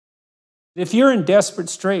If you're in desperate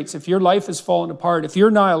straits, if your life has fallen apart, if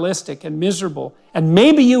you're nihilistic and miserable, and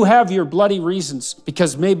maybe you have your bloody reasons,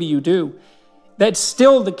 because maybe you do, that's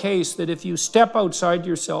still the case that if you step outside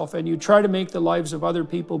yourself and you try to make the lives of other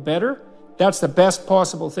people better, that's the best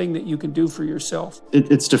possible thing that you can do for yourself.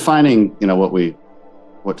 It's defining,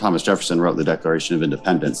 what Thomas Jefferson wrote in the Declaration of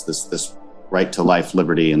Independence, this right to life,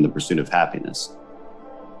 liberty, and the pursuit of happiness.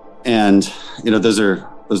 And,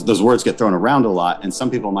 those words get thrown around a lot. And some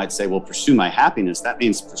people might say, well, pursue my happiness. That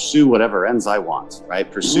means pursue whatever ends I want, right?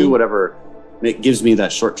 Pursue whatever gives me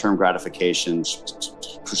that short-term gratification.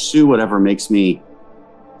 Pursue whatever makes me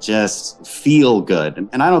just feel good.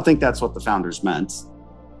 And I don't think that's what the founders meant.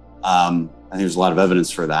 I think there's a lot of evidence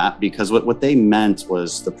for that, because what they meant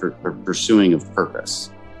was the pursuing of purpose.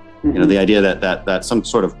 The idea that some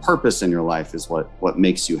sort of purpose in your life is what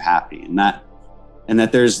makes you happy, and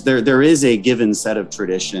that there is a given set of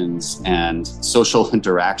traditions and social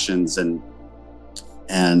interactions and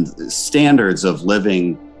standards of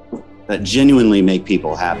living that genuinely make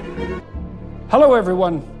people happy. Hello,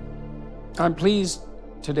 everyone. I'm pleased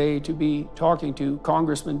today to be talking to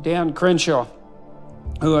Congressman Dan Crenshaw,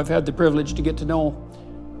 who I've had the privilege to get to know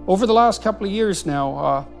over the last couple of years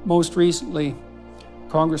now. Most recently,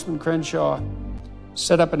 Congressman Crenshaw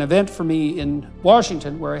set up an event for me in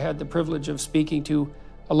Washington where I had the privilege of speaking to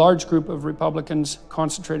a large group of Republicans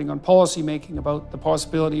concentrating on policy making about the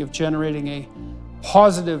possibility of generating a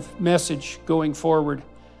positive message going forward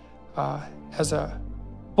as a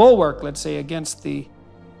bulwark, let's say, against the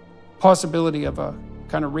possibility of a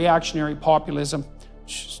kind of reactionary populism,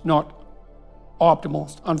 which is not optimal.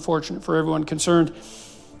 It's unfortunate for everyone concerned.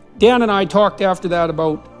 Dan and I talked after that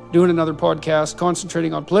about doing another podcast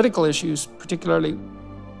concentrating on political issues, particularly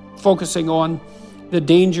focusing on the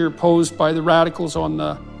danger posed by the radicals on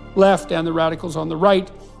the left and the radicals on the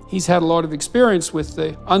right. He's had a lot of experience with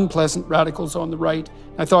the unpleasant radicals on the right.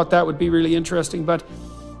 I thought that would be really interesting. But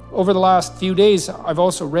over the last few days, I've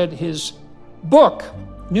also read his book,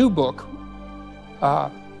 new book,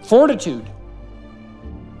 Fortitude.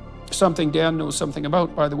 Something Dan knows something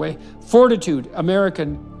about, by the way. Fortitude,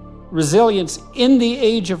 American Resilience in the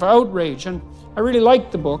Age of Outrage. And I really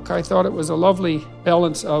liked the book. I thought it was a lovely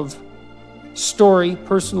balance of story,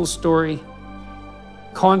 personal story,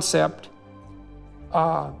 concept,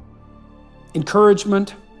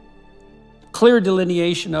 encouragement, clear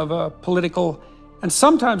delineation of a political and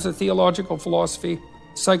sometimes a theological philosophy,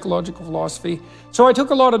 psychological philosophy. So I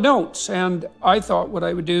took a lot of notes, and I thought what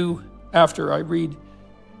I would do after I read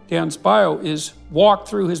Dan's bio is walk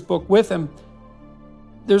through his book with him.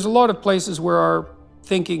 There's a lot of places where our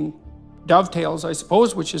thinking dovetails, I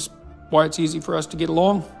suppose, which is why it's easy for us to get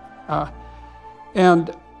along.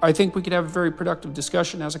 And I think we could have a very productive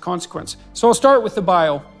discussion as a consequence. So I'll start with the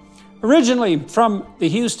bio. Originally from the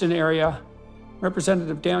Houston area,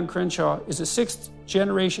 Representative Dan Crenshaw is a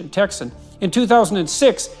sixth-generation Texan. In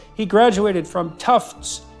 2006, he graduated from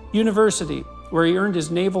Tufts University, where he earned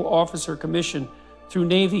his Naval Officer Commission through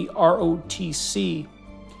Navy ROTC.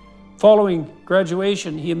 Following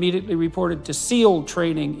graduation, he immediately reported to SEAL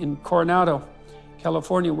training in Coronado,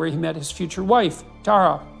 California, where he met his future wife,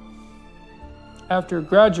 Tara. After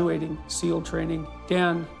graduating SEAL training,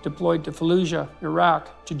 Dan deployed to Fallujah,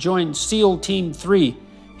 Iraq, to join SEAL Team 3,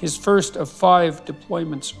 his first of 5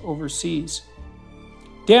 deployments overseas.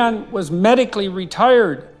 Dan was medically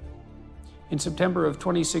retired in September of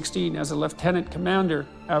 2016 as a lieutenant commander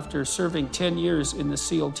after serving 10 years in the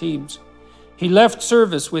SEAL teams. He left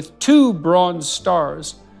service with 2 Bronze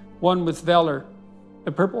Stars, one with Valor,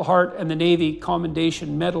 the Purple Heart, and the Navy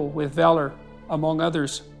Commendation Medal with Valor, among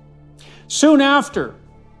others. Soon after,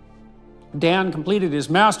 Dan completed his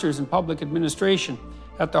master's in public administration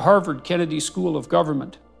at the Harvard Kennedy School of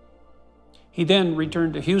Government. He then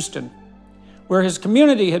returned to Houston, where his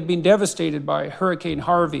community had been devastated by Hurricane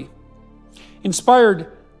Harvey.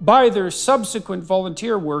 Inspired by their subsequent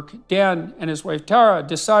volunteer work, Dan and his wife Tara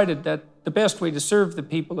decided that the best way to serve the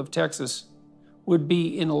people of Texas would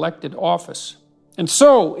be in elected office. And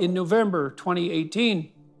so, in November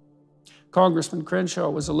 2018, Congressman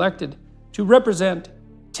Crenshaw was elected to represent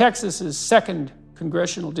Texas's 2nd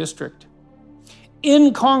congressional district.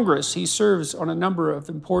 In Congress, he serves on a number of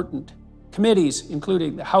important committees,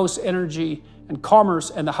 including the House Energy and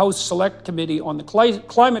Commerce and the House Select Committee on the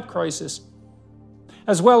Climate Crisis,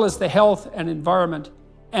 as well as the Health and Environment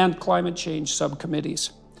and Climate Change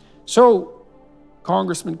subcommittees. So,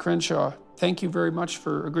 Congressman Crenshaw, thank you very much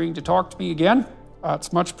for agreeing to talk to me again.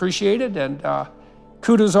 It's much appreciated, and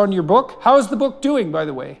kudos on your book. How is the book doing, by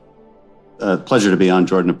the way? Pleasure to be on,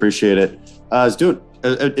 Jordan. Appreciate it.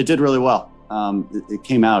 It did really well. It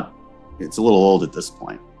came out, it's a little old at this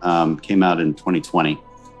point, came out in 2020,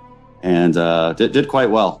 and did quite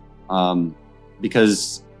well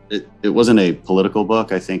because it wasn't a political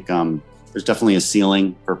book. I think there's definitely a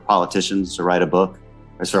ceiling for politicians to write a book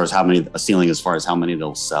as far as how many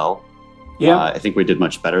they'll sell. Yeah, I think we did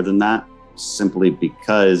much better than that, simply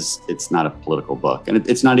because it's not a political book, and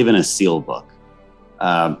it's not even a seal book.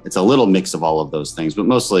 It's a little mix of all of those things, but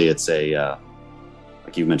mostly it's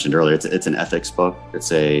like you mentioned earlier, it's an ethics book.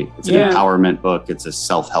 It's an empowerment book. It's a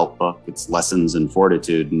self-help book. It's lessons in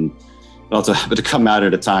fortitude, and it also happened to come out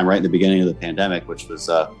at a time right in the beginning of the pandemic, which was,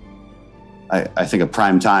 I think, a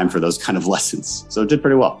prime time for those kind of lessons. So it did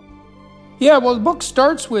pretty well. Yeah, well, the book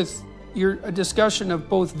starts with a discussion of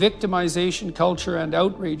both victimization culture and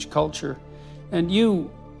outrage culture, and you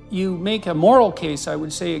make a moral case, I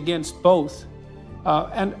would say, against both,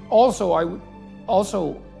 and also I would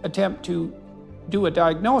also attempt to do a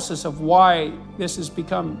diagnosis of why this has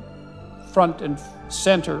become front and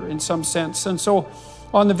center in some sense. And so,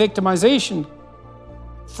 on the victimization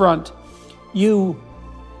front, you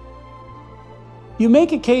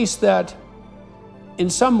make a case that, in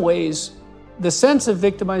some ways, the sense of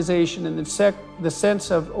victimization and the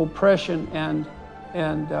sense of oppression and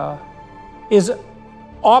is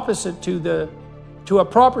opposite to a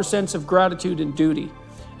proper sense of gratitude and duty.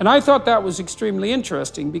 And I thought that was extremely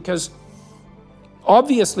interesting because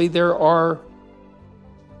obviously there are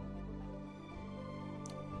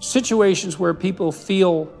situations where people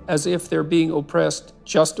feel as if they're being oppressed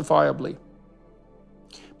justifiably.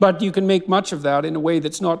 But you can make much of that in a way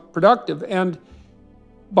that's not productive. And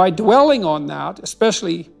by dwelling on that,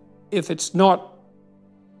 especially if it's not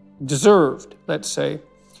deserved, let's say,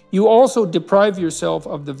 you also deprive yourself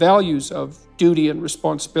of the values of duty and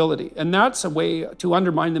responsibility. And that's a way to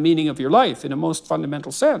undermine the meaning of your life in a most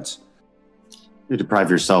fundamental sense. You deprive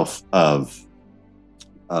yourself of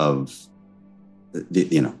what's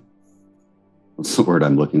the word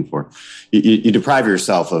I'm looking for? You deprive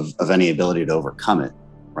yourself of any ability to overcome it,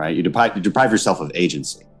 right? You deprive yourself of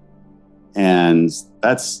agency. And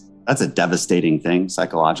that's a devastating thing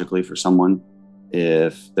psychologically for someone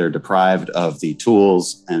if they're deprived of the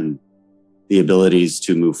tools and the abilities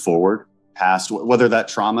to move forward past whether that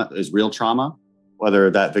trauma is real trauma, whether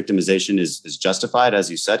that victimization is justified,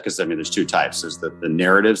 as you said, because I mean, there's two types. There's the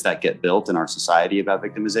narratives that get built in our society about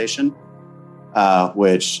victimization,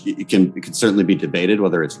 which it can certainly be debated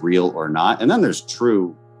whether it's real or not. And then there's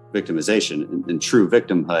true victimization and true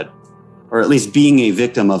victimhood, or at least being a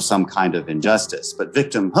victim of some kind of injustice. But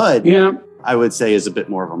victimhood, I would say, is a bit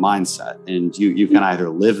more of a mindset. And you can either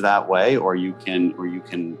live that way or you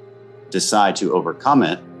can decide to overcome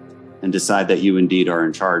it and decide that you indeed are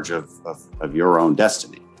in charge of your own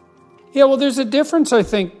destiny. Yeah, well, there's a difference, I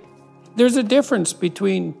think. There's a difference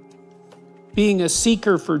between being a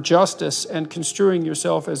seeker for justice and construing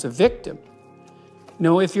yourself as a victim. You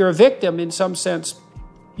know, if you're a victim, in some sense,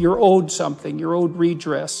 you're owed something, you're owed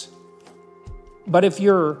redress. But if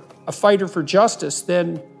you're a fighter for justice,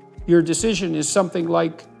 then your decision is something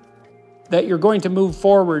like that you're going to move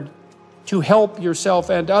forward to help yourself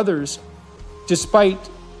and others despite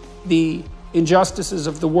the injustices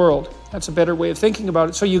of the world. That's a better way of thinking about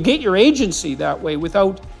it. So you get your agency that way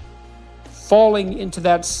without falling into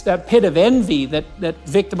that pit of envy that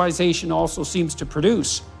victimization also seems to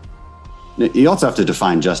produce. You also have to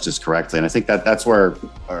define justice correctly. And I think that's where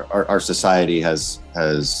our society has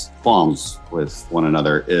qualms with one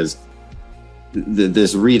another, is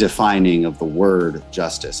this redefining of the word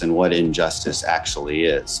justice and what injustice actually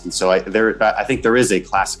is. And so I think there is a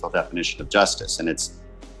classical definition of justice, and it's